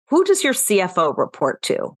who does your CFO report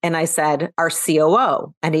to? And I said, our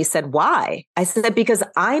COO. And he said, why? I said, because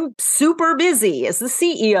I'm super busy as the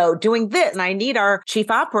CEO doing this. And I need our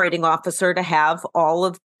chief operating officer to have all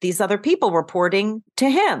of these other people reporting to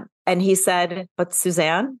him. And he said, but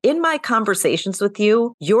Suzanne, in my conversations with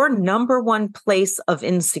you, your number one place of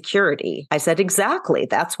insecurity. I said, exactly.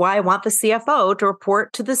 That's why I want the CFO to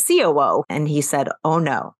report to the COO. And he said, oh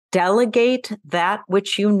no, delegate that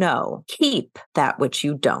which you know, keep that which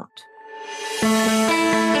you don't.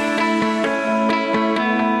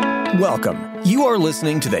 Welcome. You are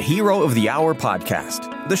listening to the Hero of the Hour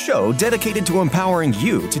podcast, the show dedicated to empowering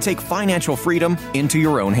you to take financial freedom into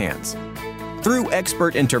your own hands. Through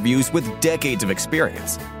expert interviews with decades of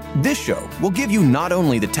experience, this show will give you not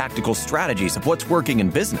only the tactical strategies of what's working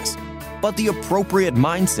in business, but the appropriate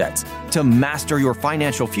mindsets to master your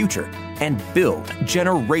financial future and build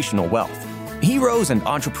generational wealth. Heroes and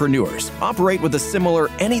entrepreneurs operate with a similar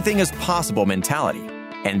anything is possible mentality,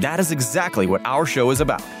 and that is exactly what our show is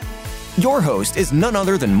about. Your host is none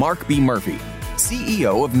other than Mark B. Murphy,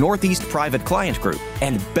 CEO of Northeast Private Client Group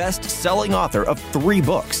and best-selling author of 3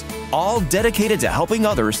 books, all dedicated to helping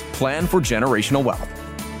others plan for generational wealth.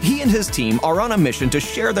 He and his team are on a mission to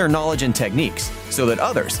share their knowledge and techniques so that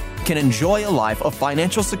others can enjoy a life of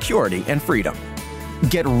financial security and freedom.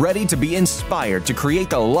 Get ready to be inspired to create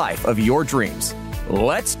the life of your dreams.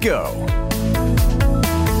 Let's go.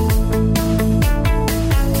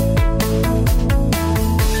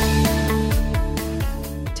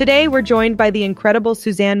 Today, we're joined by the incredible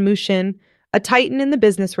Suzanne Muchin, a titan in the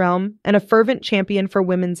business realm and a fervent champion for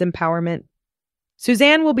women's empowerment.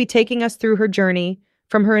 Suzanne will be taking us through her journey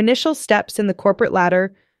from her initial steps in the corporate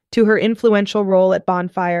ladder to her influential role at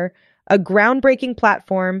Bonfire, a groundbreaking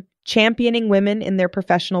platform championing women in their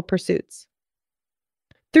professional pursuits.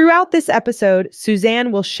 Throughout this episode,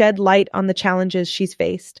 Suzanne will shed light on the challenges she's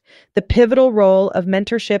faced, the pivotal role of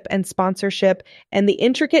mentorship and sponsorship, and the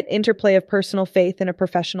intricate interplay of personal faith in a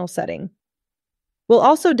professional setting. We'll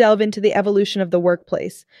also delve into the evolution of the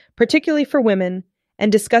workplace, particularly for women,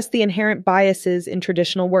 and discuss the inherent biases in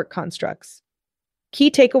traditional work constructs. Key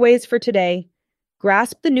takeaways for today: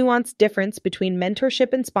 grasp the nuanced difference between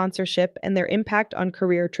mentorship and sponsorship and their impact on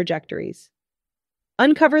career trajectories.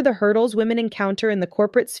 Uncover the hurdles women encounter in the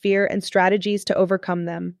corporate sphere and strategies to overcome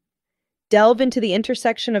them. Delve into the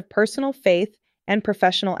intersection of personal faith and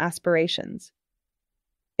professional aspirations.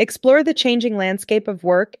 Explore the changing landscape of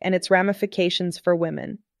work and its ramifications for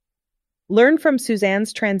women. Learn from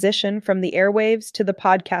Suzanne's transition from the airwaves to the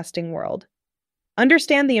podcasting world.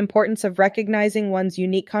 Understand the importance of recognizing one's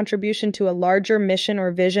unique contribution to a larger mission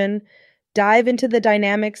or vision. Dive into the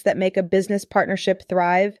dynamics that make a business partnership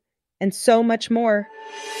thrive, and so much more.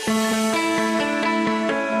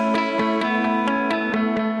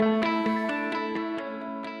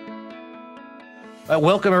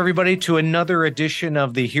 Welcome, everybody, to another edition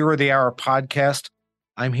of the Hero of the Hour podcast.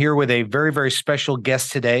 I'm here with a very, very special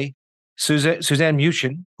guest today, Suzanne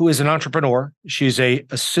Muchin, who is an entrepreneur. She's an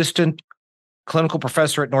assistant clinical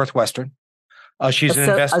professor at Northwestern. She's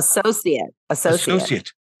an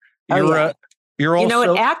associate. You're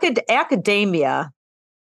also, academia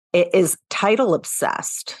is title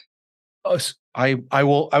obsessed. I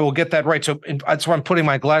will get that right. So that's why I'm putting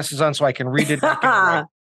my glasses on so I can read it.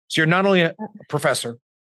 So you're not only a professor,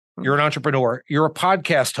 you're an entrepreneur, you're a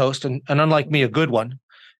podcast host, and unlike me, a good one,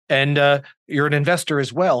 and you're an investor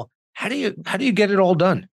as well. How do you get it all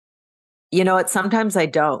done? You know what? Sometimes I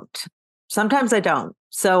don't.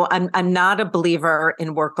 So I'm not a believer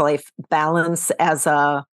in work-life balance as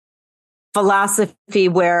a philosophy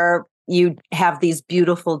where you have these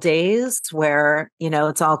beautiful days where,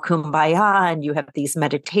 it's all kumbaya and you have these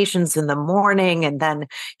meditations in the morning and then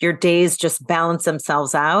your days just balance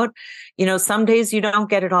themselves out. Some days you don't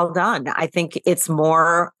get it all done. I think it's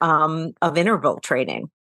more of interval training,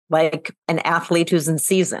 like an athlete who's in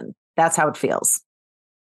season. That's how it feels.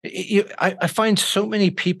 I find so many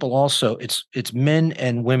people also, it's men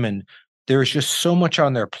and women, there's just so much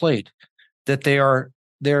on their plate that they're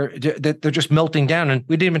just melting down. And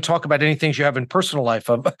we didn't even talk about any things you have in personal life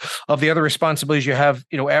of the other responsibilities you have,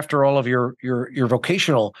 after all of your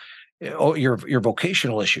vocational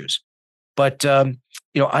issues. But I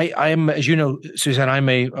am, as you know, Suzanne, I'm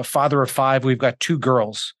a father of 5. We've got 2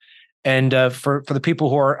 girls. And for the people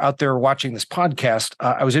who are out there watching this podcast,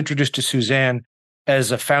 I was introduced to Suzanne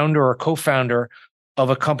as a founder or co-founder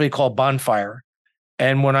of a company called Bonfire.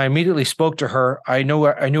 And when I immediately spoke to her, I knew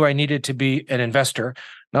I needed to be an investor,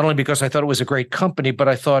 not only because I thought it was a great company, but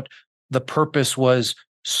I thought the purpose was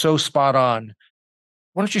so spot on.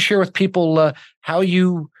 Why don't you share with people how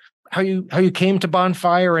you how you came to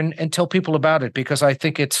Bonfire and tell people about it, because I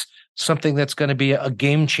think it's something that's going to be a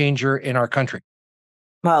game changer in our country.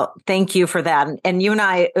 Well, thank you for that. And you and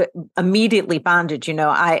I immediately bonded.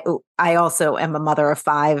 I also am a mother of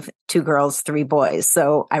 5, 2 girls, 3 boys.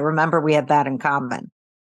 So I remember we had that in common.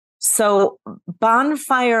 So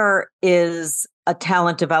Bonfire is a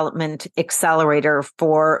talent development accelerator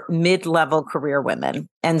for mid-level career women.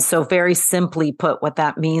 And so very simply put, what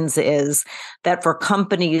that means is that for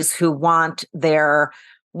companies who want their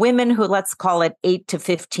women who, let's call it 8 to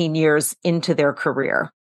 15 years into their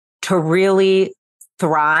career, to really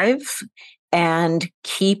thrive and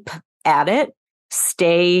keep at it,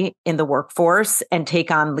 stay in the workforce and take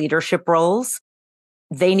on leadership roles,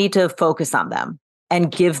 they need to focus on them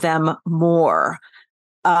and give them more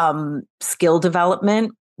skill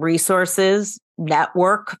development, resources,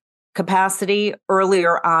 network capacity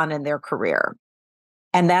earlier on in their career.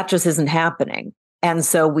 And that just isn't happening. And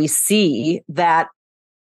so we see that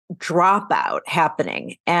dropout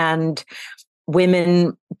happening, and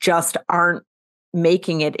women just aren't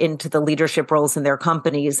making it into the leadership roles in their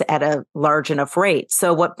companies at a large enough rate.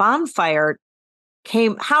 So what Bonfire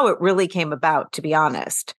how it really came about, to be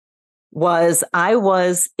honest, was I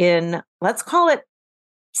was in, let's call it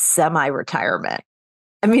semi-retirement.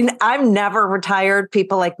 I mean, I'm never retired.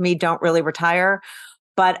 People like me don't really retire,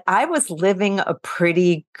 but I was living a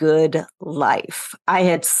pretty good life. I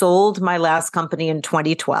had sold my last company in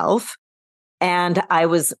 2012, and I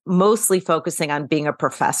was mostly focusing on being a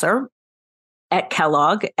professor at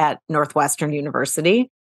Kellogg at Northwestern University.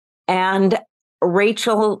 And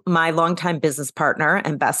Rachel, my longtime business partner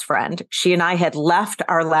and best friend, she and I had left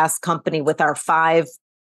our last company with our 5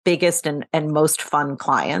 biggest and most fun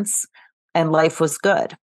clients, and life was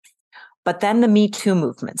good. But then the Me Too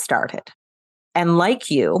movement started. And like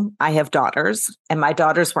you, I have daughters, and my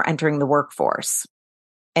daughters were entering the workforce.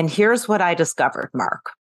 And here's what I discovered,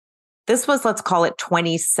 Mark. This was, let's call it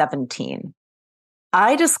 2017.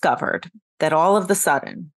 I discovered that all of the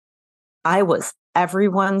sudden, I was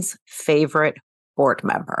everyone's favorite board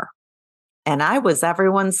member. And I was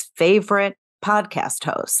everyone's favorite podcast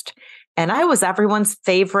host. And I was everyone's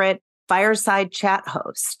favorite fireside chat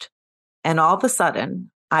host. And all of a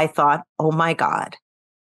sudden, I thought, oh my God,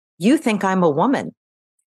 you think I'm a woman?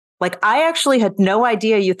 Like, I actually had no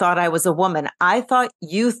idea you thought I was a woman. I thought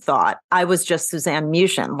you thought I was just Suzanne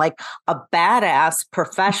Muchin, like a badass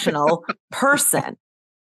professional person.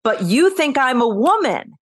 But you think I'm a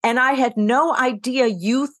woman. And I had no idea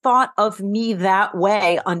you thought of me that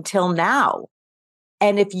way until now.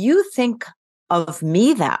 And if you think of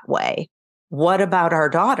me that way, what about our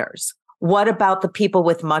daughters? What about the people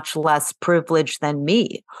with much less privilege than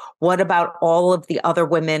me? What about all of the other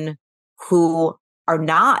women who are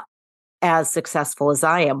not as successful as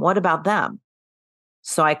I am? What about them?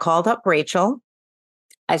 So I called up Rachel.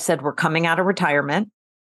 I said, we're coming out of retirement.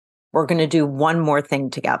 We're going to do one more thing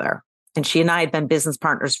together. And she and I had been business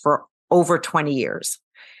partners for over 20 years.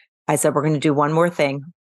 I said, we're going to do one more thing,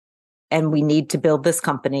 and we need to build this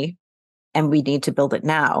company, and we need to build it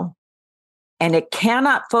now. And it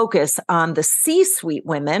cannot focus on the C-suite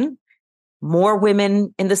women, more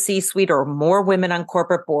women in the C-suite or more women on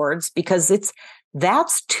corporate boards, because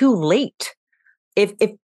that's too late. If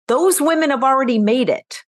those women have already made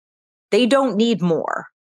it, they don't need more.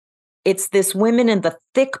 It's this women in the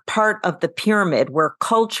thick part of the pyramid where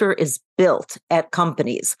culture is built at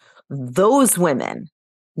companies. Those women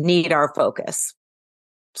need our focus.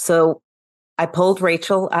 So I pulled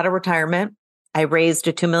Rachel out of retirement. I raised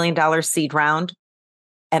a $2 million seed round,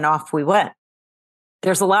 and off we went.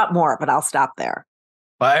 There's a lot more, but I'll stop there.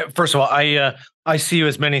 First of all, I see you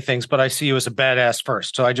as many things, but I see you as a badass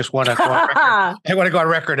first. So I just want to go on record. I want to go on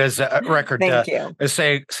record as as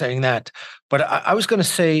saying that. But I was going to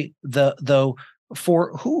say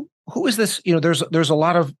for who is this? There's a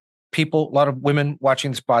lot of people, a lot of women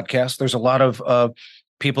watching this podcast. There's a lot of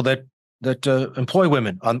people that employ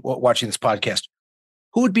women on watching this podcast.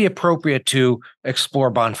 Who would be appropriate to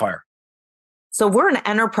explore Bonfire? So we're an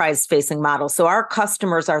enterprise-facing model. So our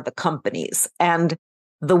customers are the companies, and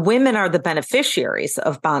the women are the beneficiaries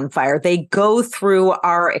of Bonfire. They go through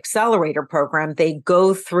our accelerator program. They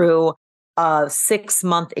go through a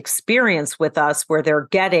 6-month experience with us where they're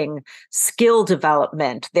getting skill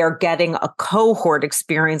development. They're getting a cohort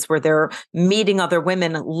experience where they're meeting other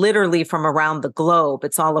women literally from around the globe.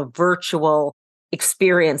 It's all a virtual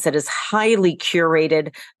experience that is highly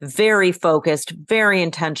curated, very focused, very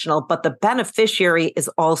intentional, but the beneficiary is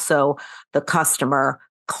also the customer,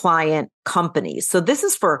 client, company. So this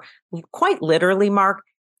is for, quite literally, Mark,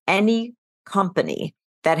 any company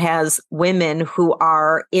that has women who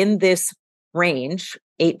are in this range,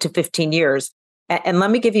 8 to 15 years. And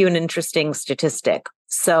let me give you an interesting statistic.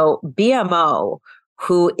 So BMO,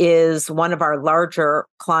 who is one of our larger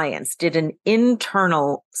clients, did an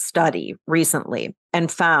internal study recently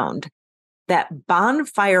and found that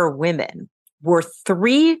Bonfire women were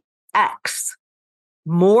 3x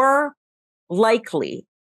more likely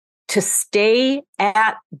to stay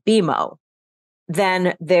at BMO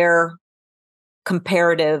than their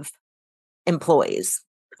comparative employees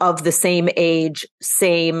of the same age,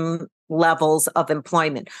 same levels of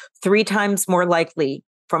employment, 3 times more likely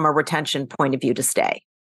from a retention point of view to stay.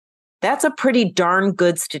 That's a pretty darn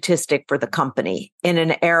good statistic for the company in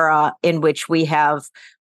an era in which we have,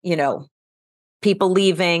 people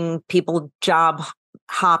leaving, people job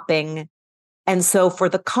hopping. And so for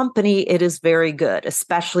the company, it is very good,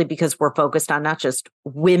 especially because we're focused on not just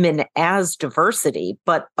women as diversity,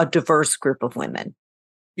 but a diverse group of women.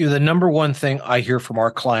 The number one thing I hear from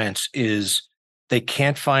our clients is they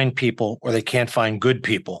can't find people or they can't find good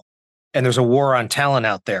people. And there's a war on talent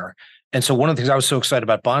out there. And so one of the things I was so excited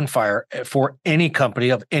about Bonfire for any company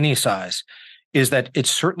of any size is that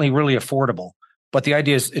it's certainly really affordable. But the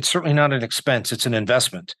idea is it's certainly not an expense, it's an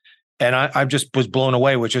investment. And I just was blown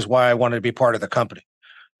away, which is why I wanted to be part of the company.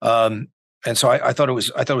 And so I thought it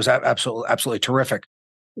was absolutely terrific.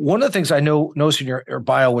 One of the things I noticed in your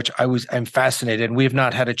bio, which I'm fascinated, and we have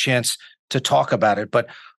not had a chance to talk about it, but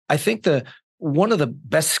I think one of the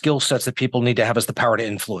best skill sets that people need to have is the power to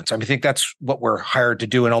influence. I think that's what we're hired to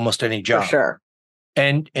do in almost any job. For sure.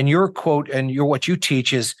 And your quote and what you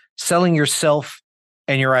teach is selling yourself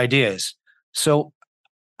and your ideas. So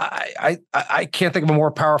I can't think of a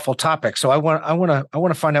more powerful topic. So I want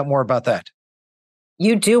to find out more about that.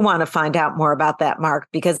 You do want to find out more about that, Mark,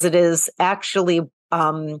 because it is actually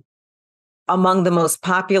among the most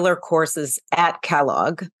popular courses at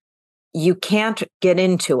Kellogg. You can't get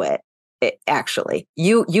into it. Actually,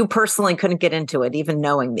 you personally couldn't get into it, even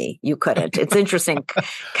knowing me, you couldn't. It's interesting.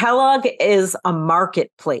 Kellogg is a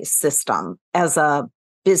marketplace system as a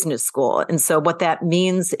business school. And so what that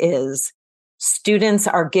means is students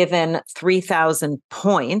are given 3,000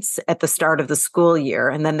 points at the start of the school year,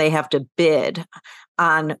 and then they have to bid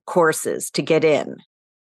on courses to get in.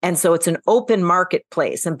 And so it's an open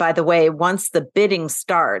marketplace. And by the way, once the bidding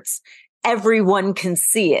starts, everyone can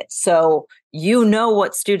see it. So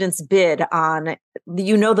what students bid on,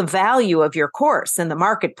 the value of your course in the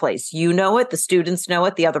marketplace. You know it, the students know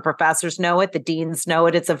it, the other professors know it, the deans know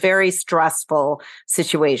it. It's a very stressful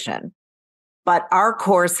situation. But our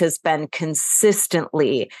course has been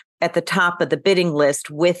consistently at the top of the bidding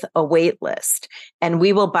list with a wait list. And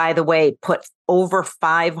we will, by the way, put over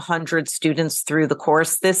 500 students through the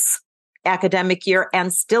course this academic year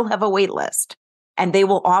and still have a wait list. And they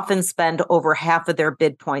will often spend over half of their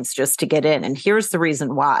bid points just to get in. And here's the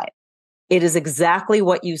reason why. It is exactly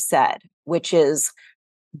what you said, which is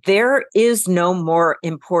there is no more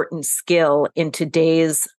important skill in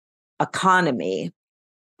today's economy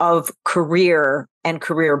of career and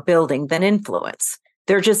career building than influence.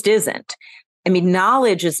 There just isn't.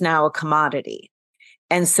 Knowledge is now a commodity.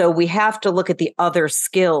 And so we have to look at the other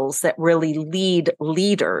skills that really lead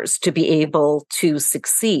leaders to be able to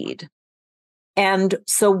succeed. And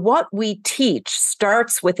so what we teach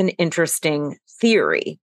starts with an interesting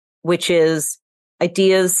theory, which is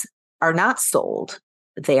ideas are not sold,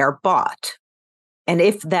 they are bought. And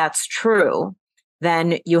if that's true,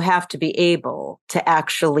 then you have to be able to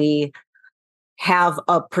actually have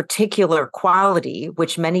a particular quality,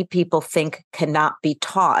 which many people think cannot be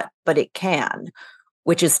taught, but it can,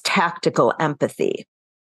 which is tactical empathy.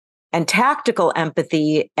 And tactical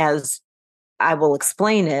empathy, as I will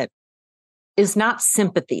explain it, is not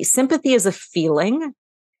sympathy. Sympathy is a feeling.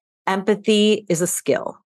 Empathy is a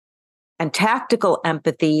skill. And tactical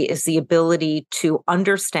empathy is the ability to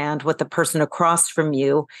understand what the person across from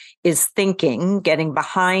you is thinking, getting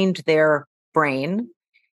behind their brain,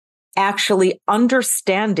 actually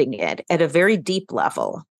understanding it at a very deep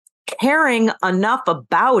level, caring enough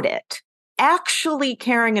about it, actually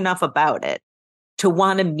caring enough about it to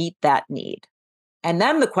want to meet that need. And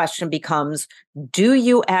then the question becomes, do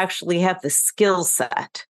you actually have the skill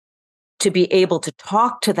set to be able to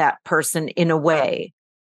talk to that person in a way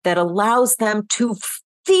that allows them to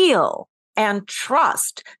feel and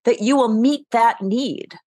trust that you will meet that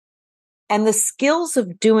need? And the skills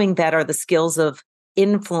of doing that are the skills of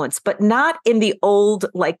influence, but not in the old,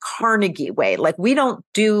 Carnegie way. We don't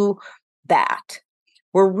do that.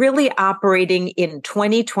 We're really operating in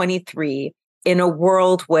 2023 in a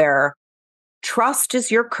world where trust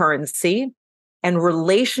is your currency and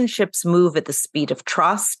relationships move at the speed of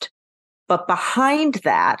trust. But behind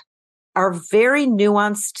that are very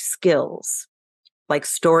nuanced skills like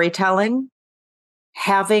storytelling,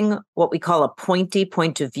 having what we call a pointy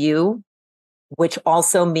point of view, which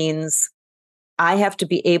also means I have to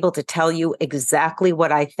be able to tell you exactly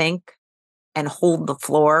what I think and hold the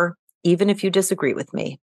floor, even if you disagree with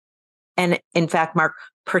me. And in fact, Mark,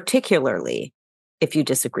 particularly if you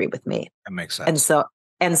disagree with me. That makes sense.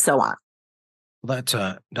 And so on. That's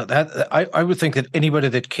no, that I would think that anybody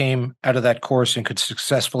that came out of that course and could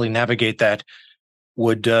successfully navigate that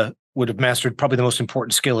would have mastered probably the most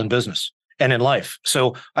important skill in business and in life.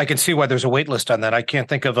 So I can see why there's a wait list on that. I can't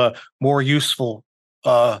think of a more useful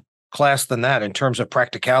class than that in terms of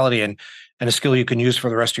practicality and a skill you can use for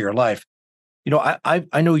the rest of your life.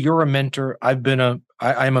 I know you're a mentor.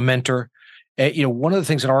 I'm a mentor. One of the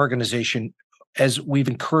things in our organization, as we've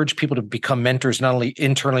encouraged people to become mentors, not only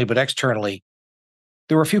internally but externally,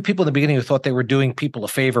 there were a few people in the beginning who thought they were doing people a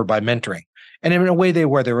favor by mentoring. And in a way they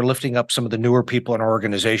were lifting up some of the newer people in our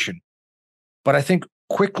organization. But I think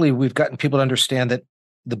quickly we've gotten people to understand that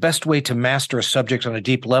the best way to master a subject on a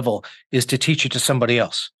deep level is to teach it to somebody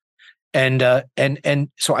else. And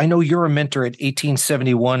so I know you're a mentor at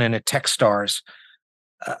 1871 and at Techstars.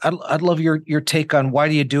 I'd love your take on why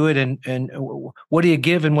do you do it and what do you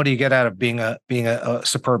give and what do you get out of being a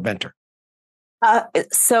superb mentor?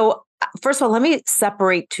 So first of all, let me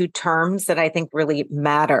separate two terms that I think really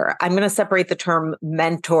matter. I'm going to separate the term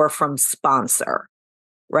mentor from sponsor,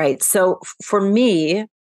 right? So for me,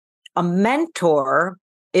 a mentor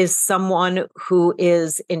is someone who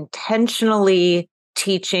is intentionally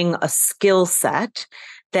teaching a skill set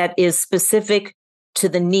that is specific to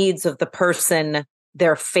the needs of the person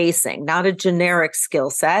they're facing, not a generic skill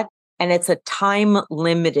set. And it's a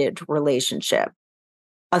time-limited relationship.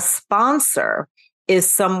 A sponsor is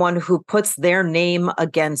someone who puts their name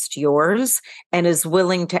against yours and is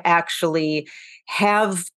willing to actually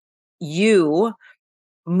have you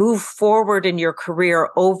move forward in your career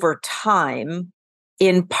over time,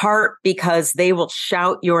 in part because they will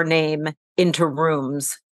shout your name into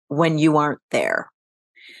rooms when you aren't there,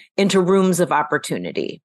 into rooms of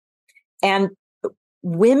opportunity. And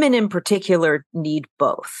women in particular need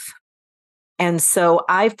both. And so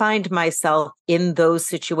I find myself in those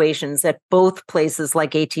situations at both places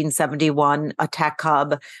like 1871, a tech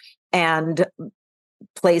hub, and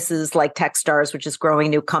places like Techstars, which is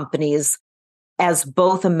growing new companies, as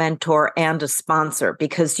both a mentor and a sponsor,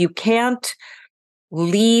 because you can't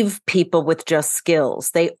leave people with just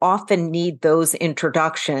skills. They often need those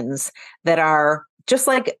introductions that are just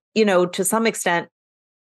like, to some extent,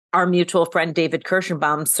 our mutual friend David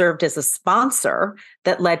Kirschenbaum served as a sponsor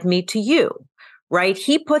that led me to you, right?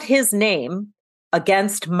 He put his name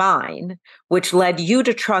against mine, which led you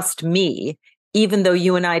to trust me, even though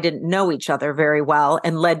you and I didn't know each other very well,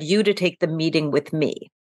 and led you to take the meeting with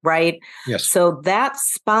me, right? Yes. So that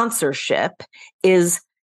sponsorship is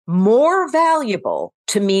more valuable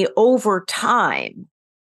to me over time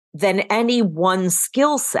than any one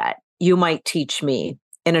skill set you might teach me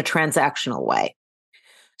in a transactional way.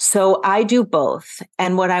 So I do both.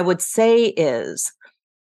 And what I would say is,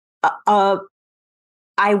 I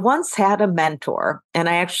once had a mentor, and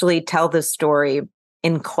I actually tell this story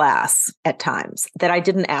in class at times, that I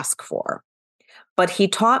didn't ask for. But he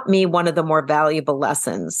taught me one of the more valuable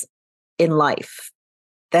lessons in life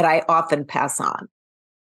that I often pass on.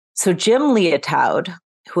 So Jim Leotoud,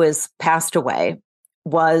 who has passed away,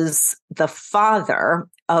 was the father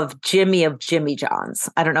of Jimmy John's.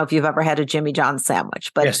 I don't know if you've ever had a Jimmy John's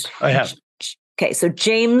sandwich, but yes, I have. Okay, so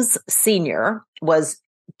James Sr. was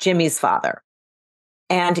Jimmy's father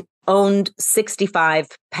and owned 65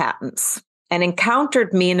 patents and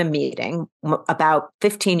encountered me in a meeting about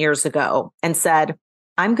 15 years ago and said,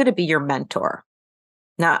 I'm going to be your mentor.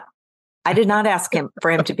 Now, I did not ask him for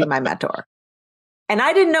him to be my mentor. And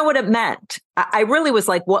I didn't know what it meant. I really was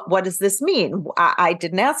like, what does this mean? I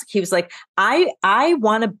didn't ask. He was like, I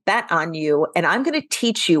want to bet on you, and I'm going to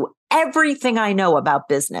teach you everything I know about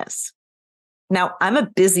business. Now, I'm a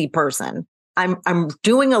busy person. I'm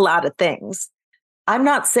doing a lot of things. I'm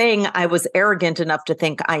not saying I was arrogant enough to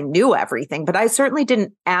think I knew everything, but I certainly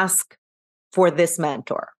didn't ask for this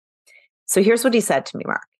mentor. So here's what he said to me,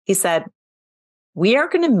 Mark. He said, we are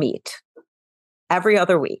going to meet every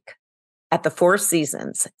other week at the Four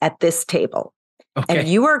Seasons at this table. Okay. And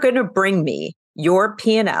you are going to bring me your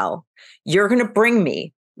P&L. You're going to bring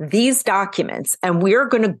me these documents, and we're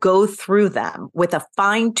going to go through them with a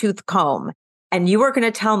fine-tooth comb. And you are going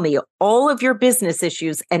to tell me all of your business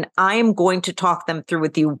issues, and I am going to talk them through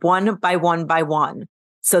with you one by one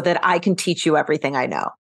so that I can teach you everything I know.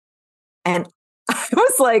 And I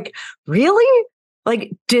was like, really?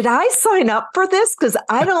 Like, did I sign up for this? Because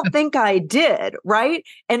I don't think I did, right?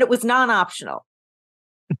 And it was non-optional.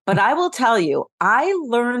 But I will tell you, I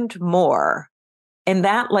learned more in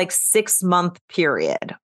that 6-month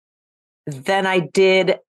period than I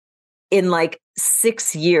did in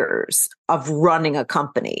 6 years of running a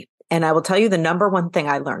company. And I will tell you the number one thing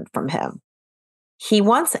I learned from him. He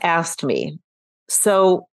once asked me,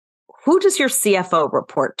 so who does your CFO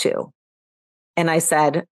report to? And I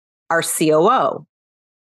said, our COO.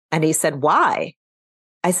 And he said, why?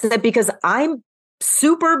 I said, because I'm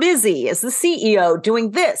super busy as the CEO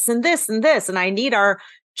doing this and this and this. And I need our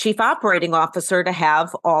chief operating officer to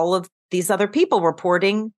have all of these other people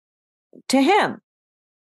reporting to him.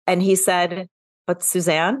 And he said, but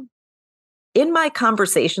Suzanne, in my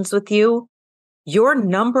conversations with you, your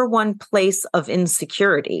number one place of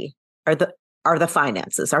insecurity are the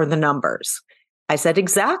finances, are the numbers. I said,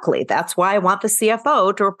 exactly. That's why I want the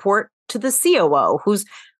CFO to report to the COO, who's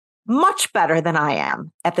much better than I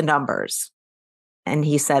am at the numbers. And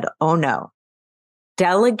he said, oh no,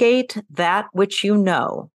 delegate that which you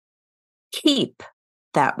know, keep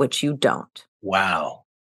that which you don't. Wow.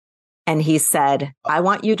 And he said, I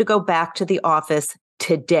want you to go back to the office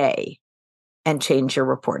today and change your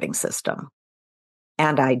reporting system.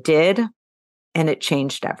 And I did, and it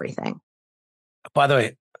changed everything. By the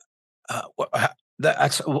way, I'm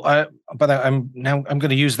going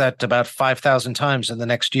to use that about 5,000 times in the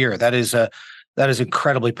next year. That is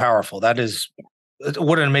incredibly powerful. That is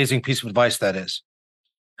what an amazing piece of advice that is.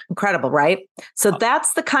 Incredible, right? So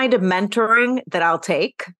that's the kind of mentoring that I'll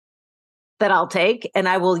take and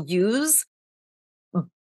I will use.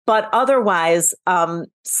 But otherwise,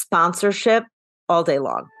 sponsorship all day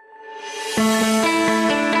long.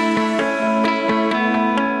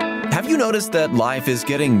 Have you noticed that life is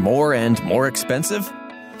getting more and more expensive?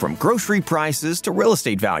 From grocery prices to real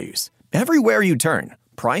estate values, everywhere you turn,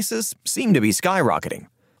 prices seem to be skyrocketing.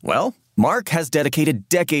 Well, Mark has dedicated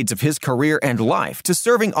decades of his career and life to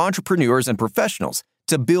serving entrepreneurs and professionals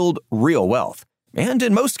to build real wealth, and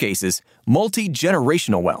in most cases,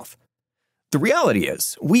 multi-generational wealth. The reality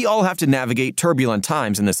is, we all have to navigate turbulent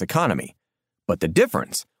times in this economy, but the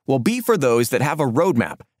difference will be for those that have a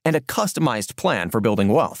roadmap and a customized plan for building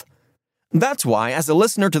wealth. That's why, as a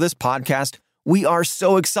listener to this podcast, we are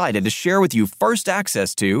so excited to share with you first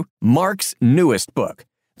access to Mark's newest book,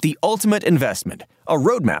 The Ultimate Investment, a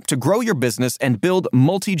roadmap to grow your business and build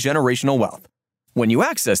multi-generational wealth. When you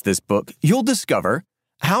access this book, you'll discover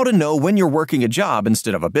how to know when you're working a job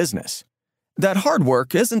instead of a business. That hard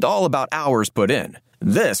work isn't all about hours put in.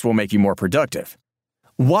 This will make you more productive.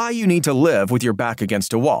 Why you need to live with your back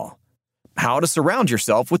against a wall. How to surround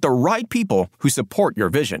yourself with the right people who support your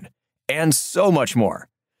vision. And so much more.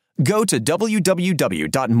 Go to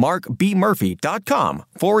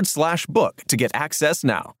www.markbmurphy.com/book to get access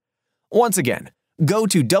now. Once again, go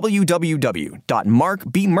to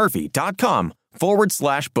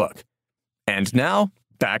www.markbmurphy.com/book. And now,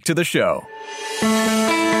 back to the show.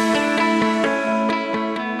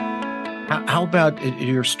 How about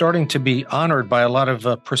you're starting to be honored by a lot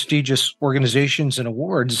of prestigious organizations and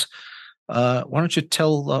awards? Why don't you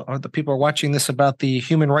tell the people who are watching this about the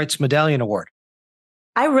Human Rights Medallion Award?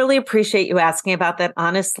 I really appreciate you asking about that.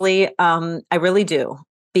 Honestly, I really do,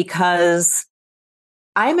 because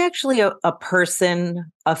I'm actually a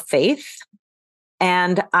person of faith,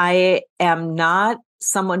 and I am not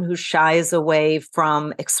someone who shies away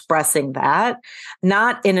from expressing that.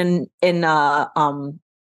 Not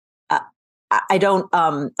I don't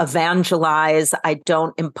evangelize. I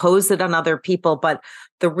don't impose it on other people. But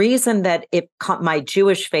the reason that my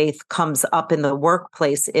Jewish faith comes up in the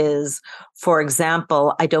workplace is, for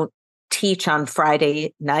example, I don't teach on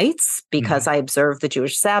Friday nights because I observe the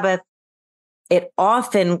Jewish Sabbath. It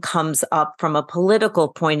often comes up from a political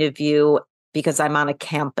point of view because I'm on a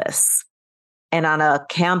campus. And on a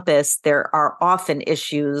campus, there are often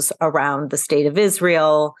issues around the state of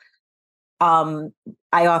Israel.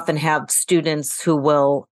 I often have students who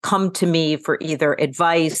will come to me for either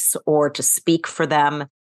advice or to speak for them.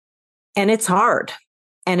 And it's hard.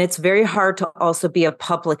 And it's very hard to also be a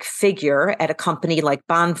public figure at a company like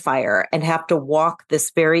Bonfire and have to walk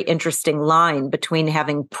this very interesting line between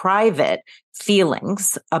having private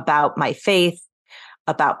feelings about my faith,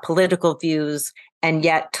 about political views, and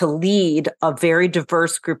yet to lead a very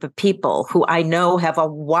diverse group of people who I know have a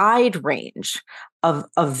wide range of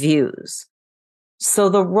views. So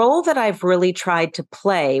the role that I've really tried to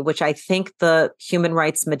play, which I think the Human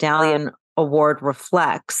Rights Medallion Award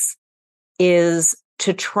reflects, is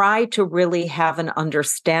to try to really have an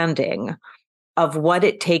understanding of what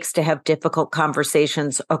it takes to have difficult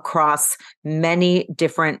conversations across many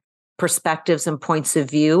different perspectives and points of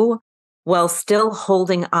view while still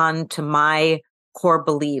holding on to my core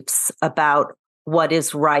beliefs about what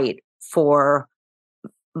is right for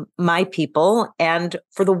my people and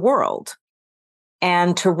for the world.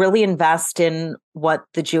 And to really invest in what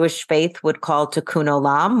the Jewish faith would call tikkun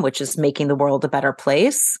olam, which is making the world a better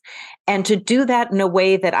place. And to do that in a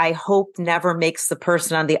way that I hope never makes the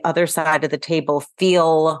person on the other side of the table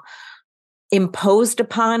feel imposed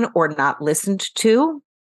upon or not listened to.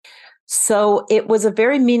 So it was a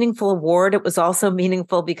very meaningful award. It was also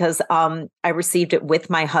meaningful because I received it with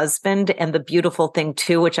my husband. And the beautiful thing,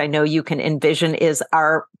 too, which I know you can envision, is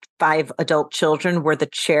our 5 adult children were the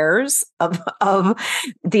chairs of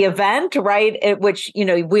the event, right? Which,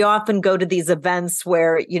 we often go to these events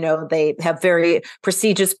where, they have very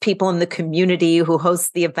prestigious people in the community who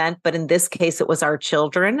host the event. But in this case, it was our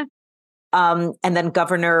children. And then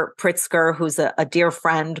Governor Pritzker, who's a dear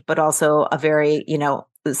friend, but also a very,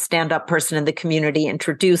 stand-up person in the community,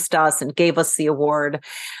 introduced us and gave us the award.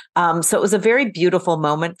 So it was a very beautiful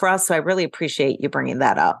moment for us. So I really appreciate you bringing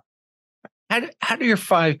that up. How do your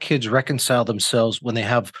 5 kids reconcile themselves when they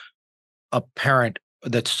have a parent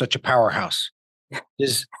that's such a powerhouse?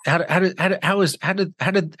 How did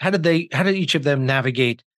each of them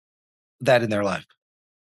navigate that in their life?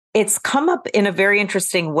 It's come up in a very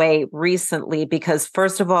interesting way recently because,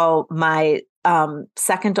 first of all, my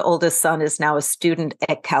second oldest son is now a student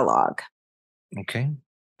at Kellogg. Okay.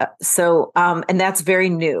 And that's very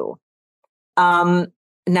new. Now,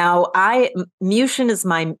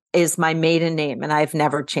 Muchin is my maiden name, and I've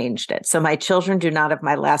never changed it. So my children do not have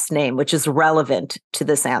my last name, which is relevant to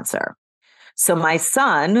this answer. So my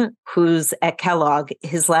son, who's at Kellogg,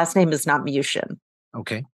 his last name is not Muchin.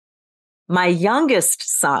 Okay. My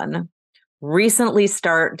youngest son recently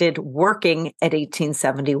started working at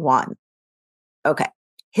 1871. Okay.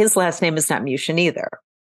 His last name is not Muchin either.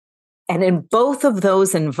 And in both of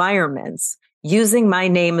those environments, using my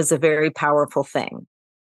name is a very powerful thing.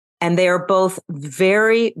 And they are both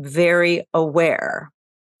very, very aware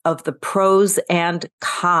of the pros and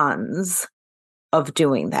cons of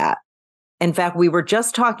doing that. In fact, we were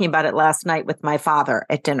just talking about it last night with my father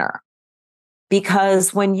at dinner.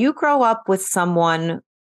 Because when you grow up with someone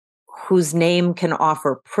whose name can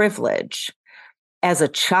offer privilege as a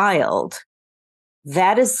child,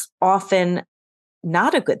 that is often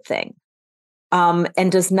not a good thing,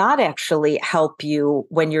 and does not actually help you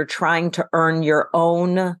when you're trying to earn your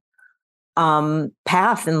own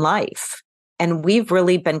path in life. And we've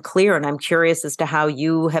really been clear, and I'm curious as to how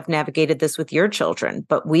you have navigated this with your children,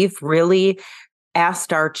 but we've really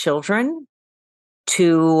asked our children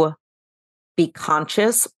to be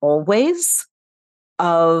conscious always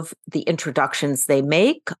of the introductions they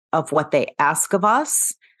make, of what they ask of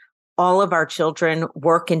us. All of our children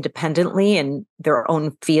work independently in their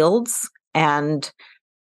own fields, and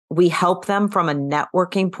we help them from a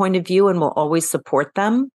networking point of view and will always support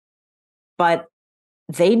them. But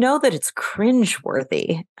they know that it's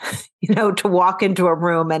cringeworthy, to walk into a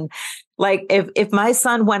room and like if my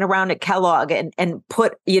son went around at Kellogg and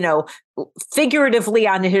put, figuratively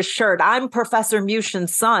on his shirt, I'm Professor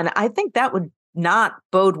Muchin's son, I think that would not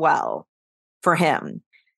bode well for him.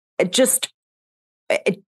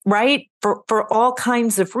 Right? For all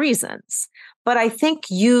kinds of reasons. But I think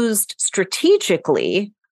used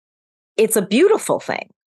strategically, it's a beautiful thing.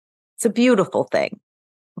 It's a beautiful thing.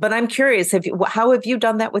 But I'm curious, how have you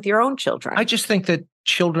done that with your own children? I just think that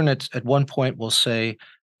children at one point will say,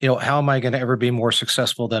 how am I going to ever be more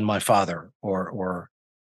successful than my father or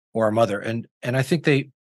a mother? And I think the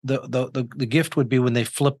gift would be when they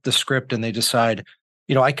flip the script and they decide,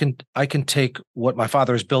 I can take what my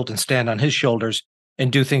father has built and stand on his shoulders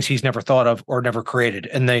and do things he's never thought of or never created,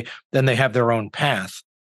 and then they have their own path.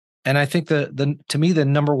 And I think to me the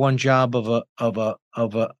number one job of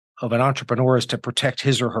an entrepreneur is to protect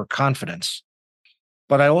his or her confidence.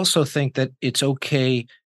 But I also think that it's okay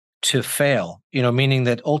to fail, meaning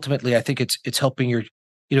that ultimately I think it's helping your,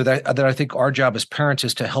 that I think our job as parents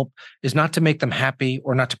is not to make them happy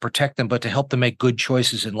or not to protect them, but to help them make good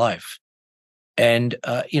choices in life. And,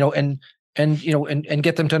 and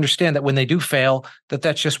get them to understand that when they do fail,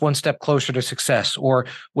 that's just one step closer to success, or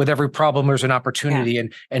with every problem, there's an opportunity. Yeah.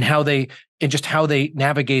 and how they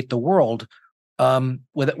navigate the world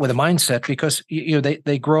with a mindset, because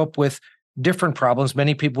they grow up with different problems.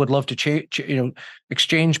 Many people would love to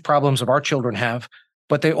exchange problems of our children have,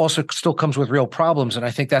 but they also still comes with real problems. And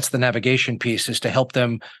I think that's the navigation piece, is to help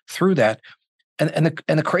them through that. And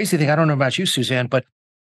the crazy thing, I don't know about you, Suzanne, but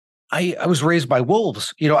I was raised by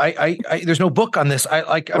wolves. I there's no book on this.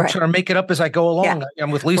 I'm trying to make it up as I go along. Yeah.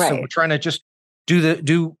 I'm with Lisa. Right. We're trying to just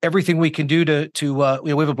do everything we can do to we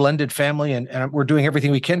have a blended family, and we're doing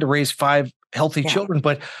everything we can to raise 5 healthy children.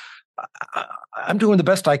 But I'm doing the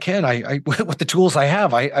best I can. I with the tools I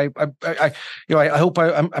have. I hope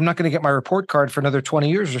I'm not going to get my report card for another 20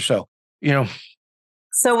 years or so.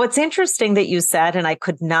 So what's interesting that you said, and I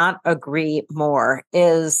could not agree more,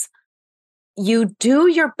 is you do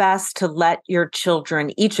your best to let your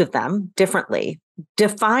children, each of them differently,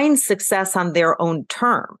 define success on their own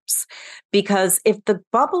terms. Because if the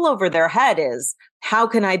bubble over their head is, how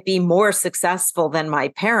can I be more successful than my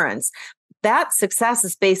parents? That success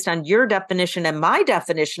is based on your definition and my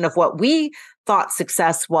definition of what we thought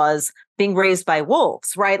success was, being raised by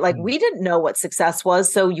wolves, right? Like we didn't know what success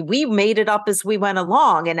was. So we made it up as we went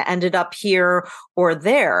along and ended up here or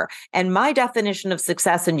there. And my definition of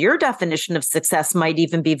success and your definition of success might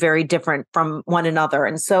even be very different from one another.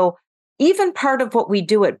 And so even part of what we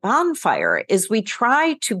do at Bonfire is we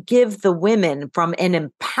try to give the women, from an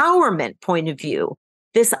empowerment point of view,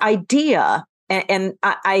 this idea. And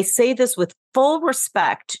I say this with full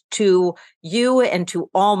respect to you and to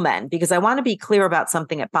all men, because I want to be clear about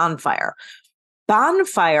something at Bonfire.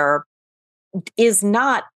 Bonfire is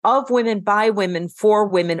not of women, by women, for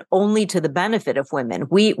women, only to the benefit of women.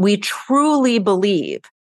 We truly believe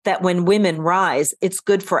that when women rise, it's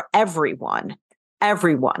good for everyone,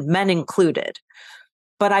 men included.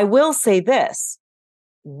 But I will say this,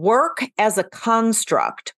 work as a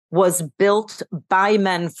construct was built by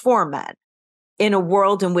men for men, in a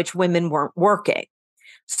world in which women weren't working.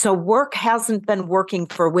 So work hasn't been working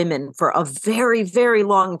for women for a very, very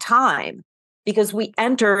long time, because we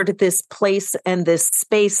entered this place and this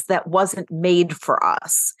space that wasn't made for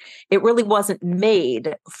us. It really wasn't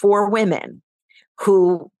made for women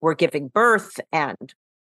who were giving birth and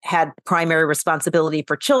had primary responsibility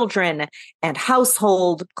for children and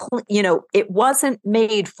household. It wasn't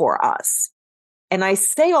made for us. And I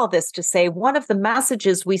say all this to say one of the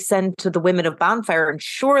messages we send to the women of Bonfire, and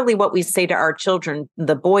surely what we say to our children,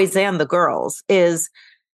 the boys and the girls, is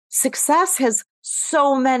success has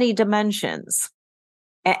so many dimensions.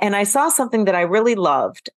 And I saw something that I really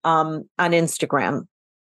loved on Instagram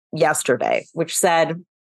yesterday, which said,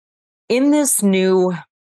 in this new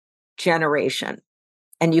generation,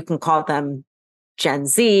 and you can call them Gen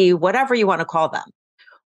Z, whatever you want to call them,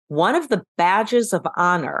 one of the badges of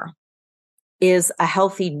honor is a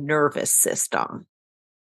healthy nervous system.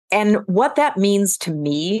 And what that means to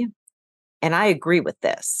me, and I agree with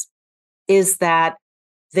this, is that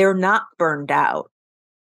they're not burned out.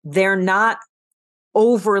 They're not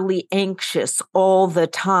overly anxious all the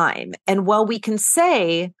time. And while we can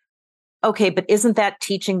say, okay, but isn't that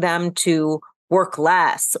teaching them to work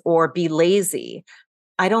less or be lazy?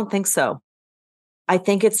 I don't think so. I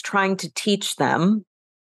think it's trying to teach them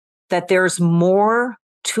that there's more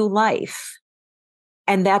to life.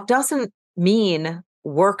 And that doesn't mean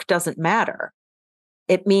work doesn't matter.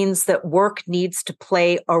 It means that work needs to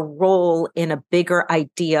play a role in a bigger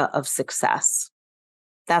idea of success.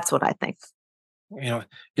 That's what I think.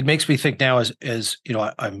 It makes me think now as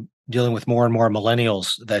I'm dealing with more and more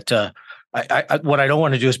millennials that what I don't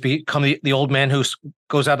want to do is become the old man who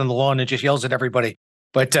goes out on the lawn and just yells at everybody.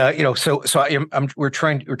 But we're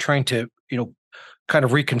trying to kind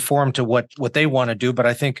of reconform to what they want to do. But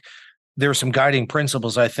I think there are some guiding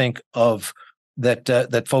principles, I think, of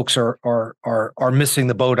that folks are missing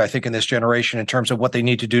the boat, I think, in this generation in terms of what they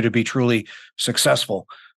need to do to be truly successful.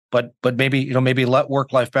 But maybe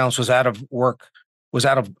work-life balance was out of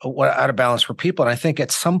balance for people. And I think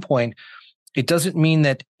at some point, it doesn't mean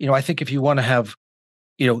that, I think if you want to have,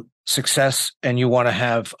 success and you want to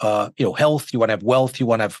have, health, you want to have wealth, you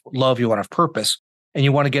want to have love, you want to have purpose, and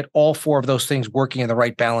you want to get all 4 of those things working in the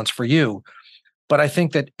right balance for you. But I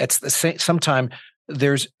think that at the same sometime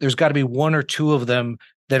there's got to be 1 or 2 of them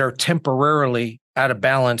that are temporarily out of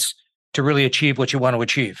balance to really achieve what you want to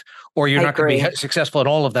achieve, or you're not going to be successful at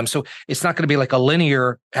all of them. So it's not going to be like a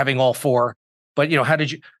linear having all 4. But how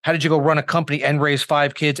did you go run a company and raise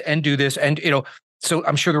 5 kids and do this? And so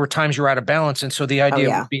I'm sure there were times you're out of balance. And so the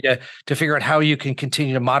idea would be to figure out how you can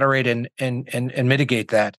continue to moderate and mitigate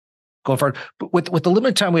that going forward. But with the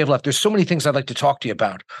limited time we have left, there's so many things I'd like to talk to you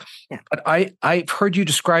about. Yeah. But I've heard you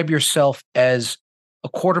describe yourself as a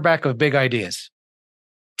quarterback of big ideas.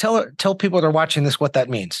 Tell people that are watching this what that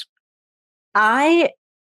means. I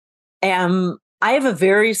have a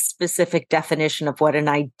very specific definition of what an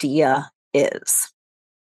idea is.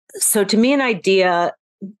 So to me, an idea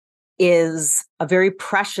is a very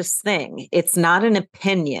precious thing. It's not an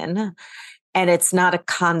opinion and it's not a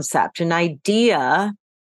concept. An idea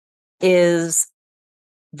is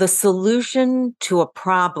the solution to a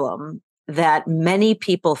problem that many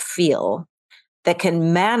people feel that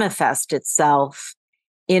can manifest itself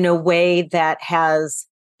in a way that has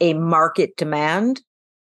a market demand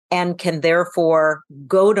and can therefore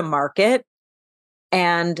go to market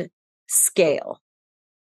and scale,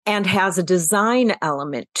 and has a design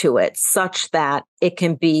element to it such that it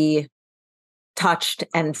can be touched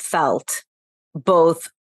and felt both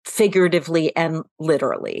figuratively and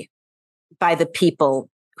literally by the people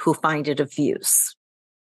who find it of use.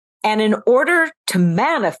 And in order to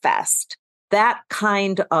manifest that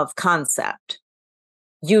kind of concept,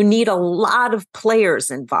 you need a lot of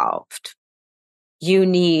players involved. You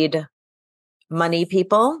need money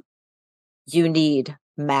people. You need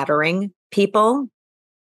mattering people,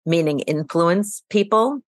 meaning influence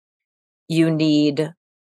people. You need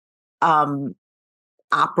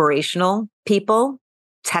operational people,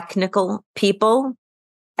 technical people,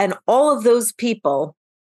 and all of those people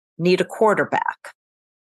need a quarterback.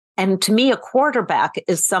 And to me, a quarterback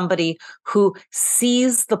is somebody who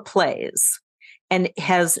sees the plays and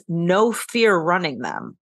has no fear running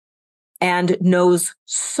them and knows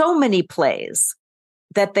so many plays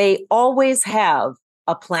that they always have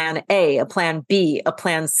a plan A, a plan B, a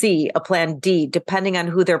plan C, a plan D, depending on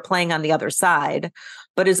who they're playing on the other side,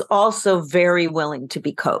 but is also very willing to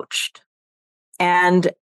be coached.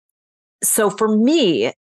 And so for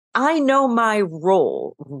me, I know my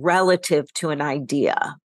role relative to an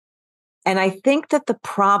idea. And I think that the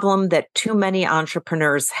problem that too many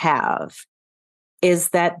entrepreneurs have is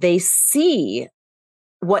that they see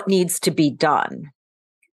what needs to be done.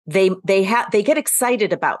 They get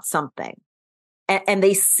excited about something and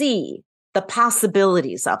they see the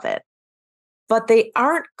possibilities of it, but they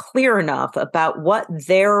aren't clear enough about what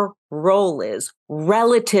their role is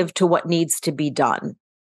relative to what needs to be done.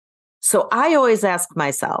 So I always ask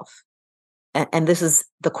myself, and this is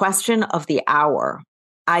the question of the hour,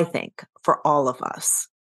 I think, for all of us,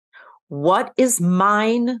 what is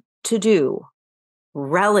mine to do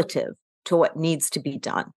relative to what needs to be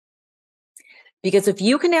done? Because if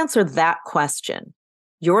you can answer that question,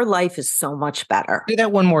 your life is so much better. Do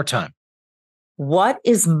that one more time. What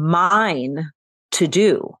is mine to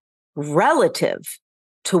do relative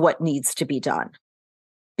to what needs to be done?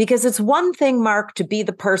 Because it's one thing, Mark, to be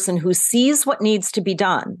the person who sees what needs to be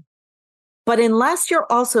done. But unless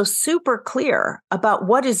you're also super clear about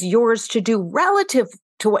what is yours to do relative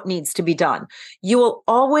to what needs to be done, you will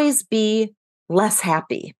always be less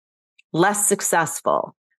happy, less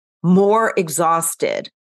successful, more exhausted,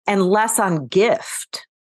 and less on gift.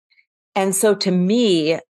 And so to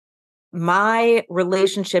me, my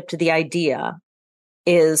relationship to the idea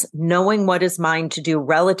is knowing what is mine to do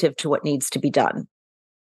relative to what needs to be done.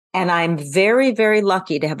 And I'm very, very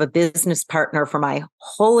lucky to have a business partner for my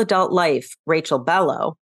whole adult life, Rachel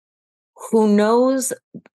Bello, who knows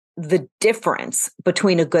the difference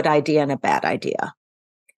between a good idea and a bad idea.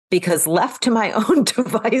 Because left to my own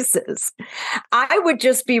devices, I would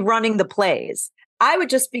just be running the plays. I would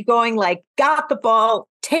just be going like, got the ball,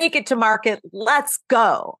 take it to market, let's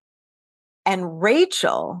go. And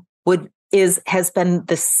Rachel has been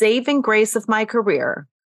the saving grace of my career,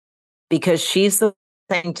 because she's the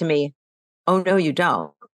saying to me, oh, no, you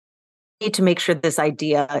don't. You need to make sure this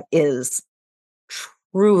idea is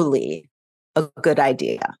truly a good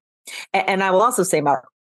idea. And I will also say, Mark,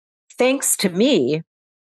 thanks to me,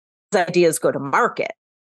 ideas go to market,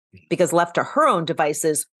 because left to her own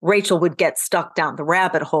devices, Rachel would get stuck down the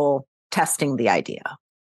rabbit hole testing the idea.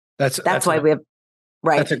 That's why we have,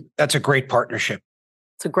 right. That's a great partnership.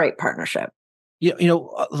 It's a great partnership. You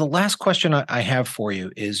know, the last question I have for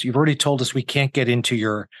you is, you've already told us we can't get into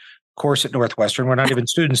your course at Northwestern. We're not even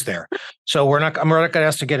students there. So I'm not going to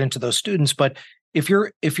ask to get into those students, but if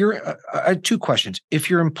you're I have two questions. If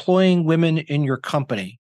you're employing women in your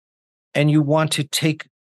company and you want to take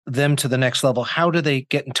them to the next level, how do they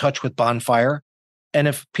get in touch with Bonfire? And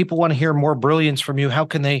if people want to hear more brilliance from you, how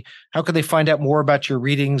can they find out more about your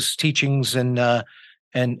readings, teachings, and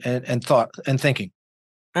thought and thinking?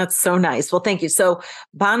 That's so nice. Well, thank you. So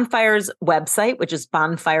Bonfire's website, which is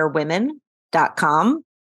bonfirewomen.com,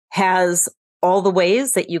 has all the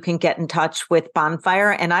ways that you can get in touch with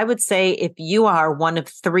Bonfire. And I would say if you are one of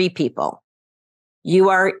three people, you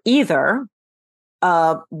are either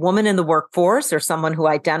a woman in the workforce or someone who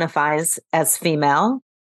identifies as female,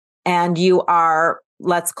 and you are,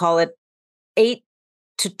 let's call it 8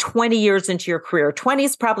 to 20 years into your career. 20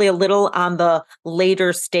 is probably a little on the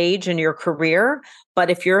later stage in your career,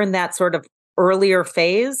 but if you're in that sort of earlier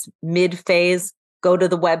phase, mid phase, go to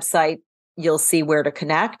the website, you'll see where to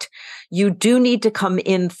connect. You do need to come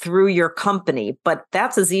in through your company, but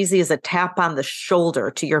that's as easy as a tap on the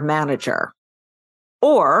shoulder to your manager.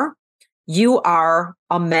 Or you are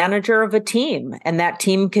a manager of a team, and that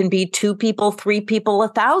team can be 2 people, 3 people,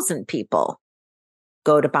 1,000 people.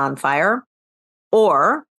 Go to Bonfire.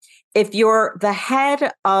 Or if you're the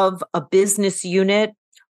head of a business unit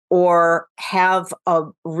or have a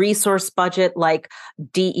resource budget like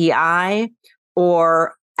DEI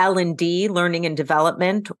or L&D, learning and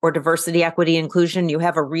development, or diversity, equity, inclusion, you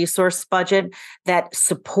have a resource budget that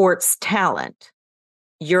supports talent,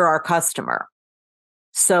 you're our customer.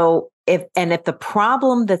 So if the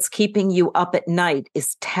problem that's keeping you up at night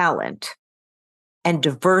is talent and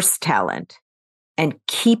diverse talent and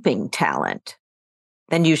keeping talent,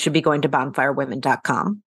 then you should be going to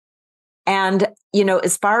bonfirewomen.com. And,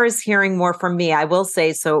 as far as hearing more from me, I will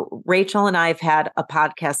say, so Rachel and I have had a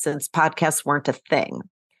podcast since podcasts weren't a thing.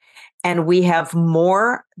 And we have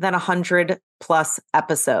more than 100 plus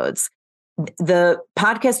episodes. The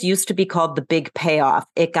podcast used to be called The Big Payoff.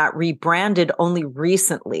 It got rebranded only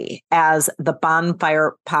recently as the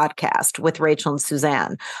Bonfire Podcast with Rachel and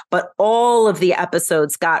Suzanne. But all of the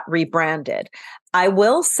episodes got rebranded. I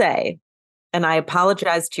will say, and I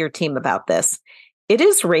apologize to your team about this, it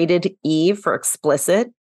is rated E for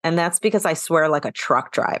explicit. And that's because I swear like a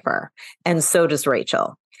truck driver. And so does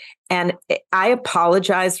Rachel. And I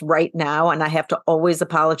apologize right now. And I have to always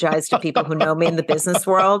apologize to people who know me in the business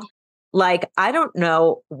world. Like, I don't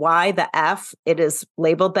know why the F it is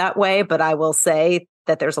labeled that way, but I will say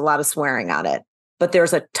that there's a lot of swearing on it. But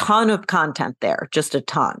there's a ton of content there, just a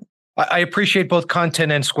ton. I appreciate both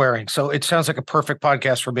content and swearing. So it sounds like a perfect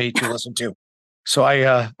podcast for me to listen to. So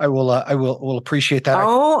I will appreciate that.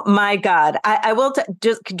 Oh my God. I will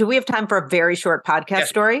do we have time for a very short podcast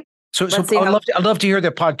story? So I'd love to hear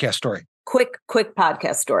the podcast story. Quick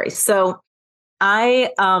podcast story. So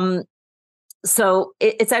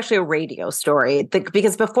it's actually a radio story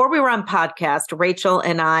because before we were on podcast, Rachel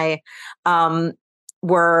and I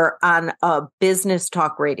were on a business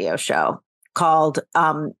talk radio show called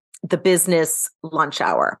The Business Lunch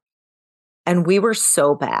Hour. And we were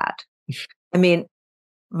so bad. I mean,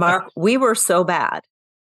 Mark, we were so bad.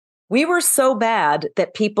 We were so bad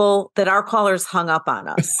that our callers hung up on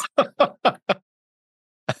us.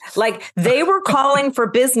 Like they were calling for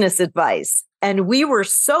business advice and we were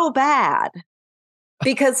so bad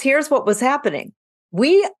because here's what was happening.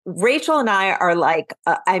 Rachel and I are like,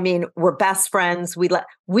 we're best friends. We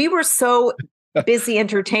were so busy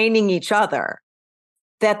entertaining each other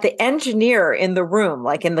that the engineer in the room,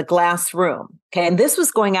 like in the glass room, okay, and this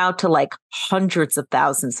was going out to like hundreds of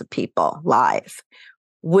thousands of people live,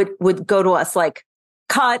 would go to us like,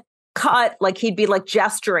 cut, like he'd be like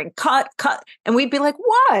gesturing, cut. And we'd be like,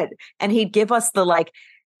 what? And he'd give us the like,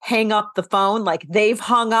 hang up the phone, like they've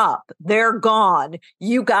hung up, they're gone.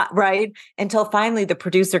 You got right. Until finally the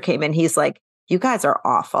producer came in. He's like, you guys are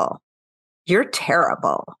awful. You're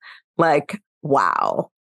terrible. Like,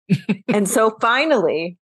 wow. And so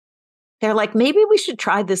finally, they're like, maybe we should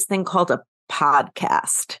try this thing called a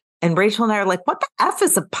podcast. And Rachel and I are like, what the F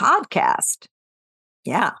is a podcast?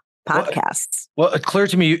 Yeah, podcasts. Well, it's clear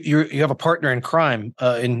to me you have a partner in crime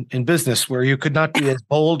in business where you could not be as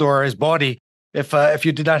bold or as bawdy if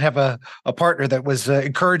you did not have a partner that was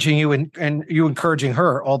encouraging you and you encouraging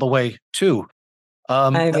her all the way too.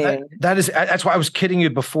 That's why I was kidding you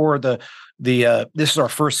before this is our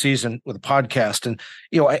first season with a podcast. And,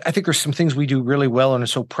 I think there's some things we do really well and are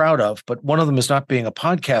so proud of, but one of them is not being a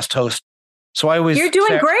podcast host. So You're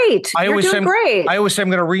doing great. I always say I'm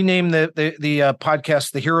going to rename the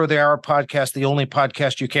podcast, the Hero of the Hour podcast, the only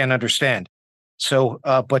podcast you can't understand. So,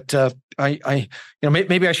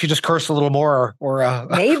 maybe I should just curse a little more or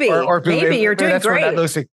maybe you're doing great.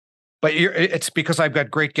 But it's because I've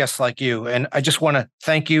got great guests like you, and I just want to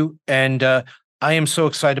thank you. And I am so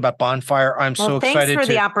excited about Bonfire. I'm so excited for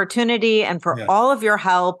the opportunity and for all of your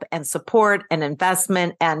help and support and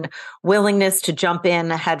investment and willingness to jump in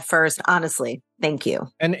head first. Honestly, thank you.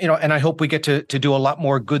 And and I hope we get to do a lot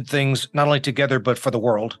more good things, not only together but for the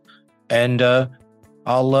world. And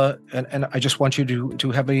and I just want you to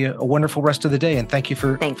have a wonderful rest of the day. And thank you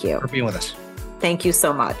for being with us. Thank you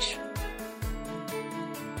so much.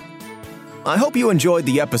 I hope you enjoyed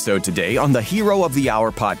the episode today on the Hero of the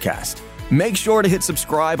Hour podcast. Make sure to hit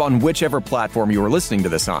subscribe on whichever platform you are listening to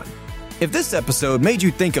this on. If this episode made you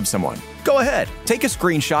think of someone, go ahead, take a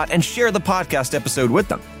screenshot and share the podcast episode with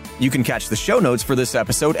them. You can catch the show notes for this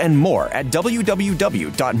episode and more at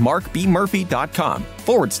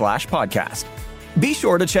www.markbmurphy.com/podcast. Be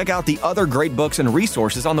sure to check out the other great books and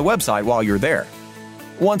resources on the website while you're there.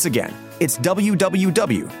 Once again, it's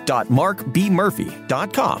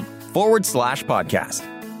www.markbmurphy.com/podcast.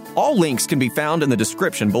 All links can be found in the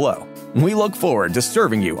description below. We look forward to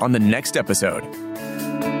serving you on the next episode.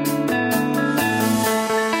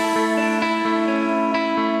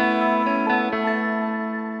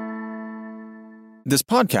 This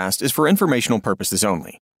podcast is for informational purposes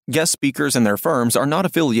only. Guest speakers and their firms are not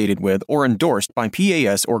affiliated with or endorsed by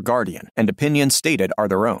PAS or Guardian, and opinions stated are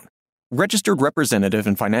their own. Registered representative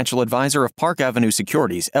and financial advisor of Park Avenue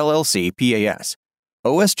Securities, LLC, PAS.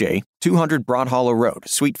 OSJ, 200 Broad Hollow Road,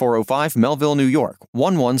 Suite 405, Melville, New York,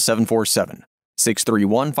 11747.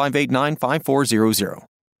 631-589-5400.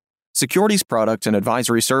 Securities products and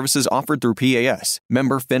advisory services offered through PAS,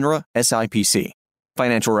 member FINRA, SIPC.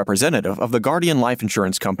 Financial representative of the Guardian Life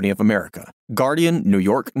Insurance Company of America. Guardian, New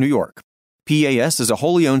York, New York. PAS is a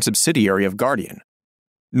wholly owned subsidiary of Guardian.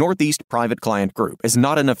 Northeast Private Client Group is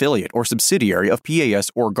not an affiliate or subsidiary of PAS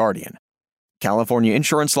or Guardian. California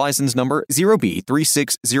Insurance License Number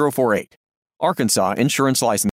 0B36048. Arkansas Insurance License